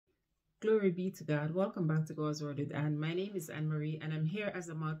Glory be to God. Welcome back to God's Word with Anne. My name is Anne Marie, and I'm here as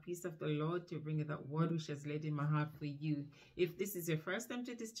a mouthpiece of the Lord to bring you that word which has laid in my heart for you. If this is your first time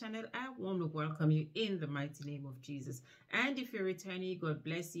to this channel, I warmly welcome you in the mighty name of Jesus. And if you're returning, God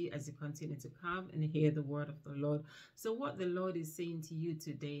bless you as you continue to come and hear the word of the Lord. So what the Lord is saying to you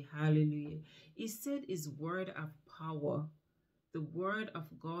today, hallelujah, He said His word of power. The word of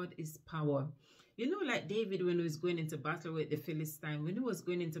God is power. You know, like David, when he was going into battle with the Philistine, when he was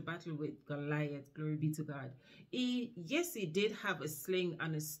going into battle with Goliath, glory be to God, he did have a sling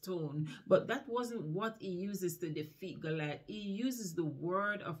and a stone, but that wasn't what he uses to defeat Goliath. He uses the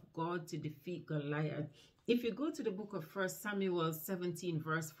word of God to defeat Goliath. If you go to the book of 1 Samuel 17,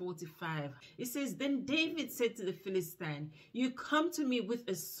 verse 45, it says, Then David said to the Philistine, You come to me with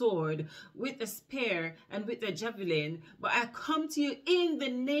a sword, with a spear, and with a javelin, but I come to you in the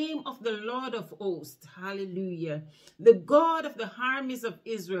name of the Lord of hosts. Hallelujah. The God of the armies of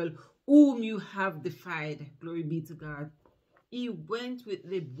Israel, whom you have defied. Glory be to God. He went with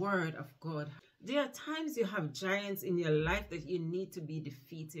the word of God. There are times you have giants in your life that you need to be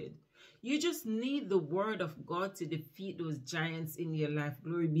defeated. You just need the word of God to defeat those giants in your life.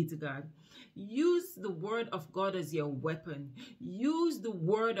 Glory be to God. Use the word of God as your weapon. Use the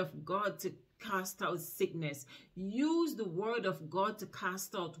word of God to cast out sickness. Use the word of God to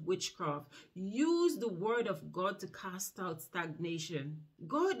cast out witchcraft. Use the word of God to cast out stagnation.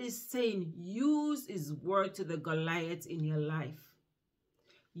 God is saying, use His word to the Goliath in your life.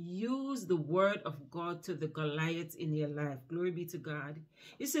 Use the word of God to the Goliath in your life. Glory be to God.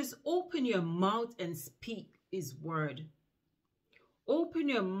 It says, open your mouth and speak His word. Open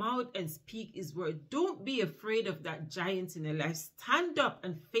your mouth and speak His word. Don't be afraid of that giant in your life. Stand up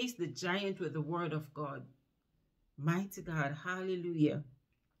and face the giant with the word of God. Mighty God. Hallelujah.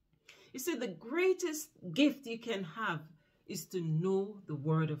 You see, the greatest gift you can have is to know the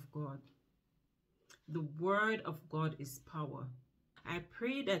word of God. The word of God is power. I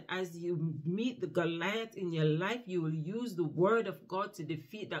pray that as you meet the Goliath in your life, you will use the word of God to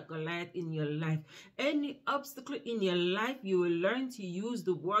defeat that Goliath in your life. Any obstacle in your life, you will learn to use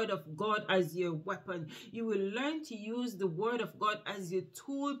the word of God as your weapon. You will learn to use the word of God as your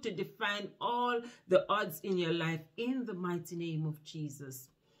tool to define all the odds in your life in the mighty name of Jesus.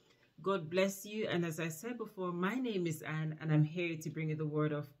 God bless you. And as I said before, my name is Anne, and I'm here to bring you the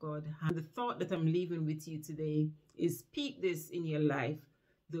word of God. And the thought that I'm leaving with you today is speak this in your life.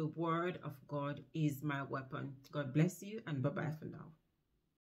 The word of God is my weapon. God bless you, and bye-bye for now.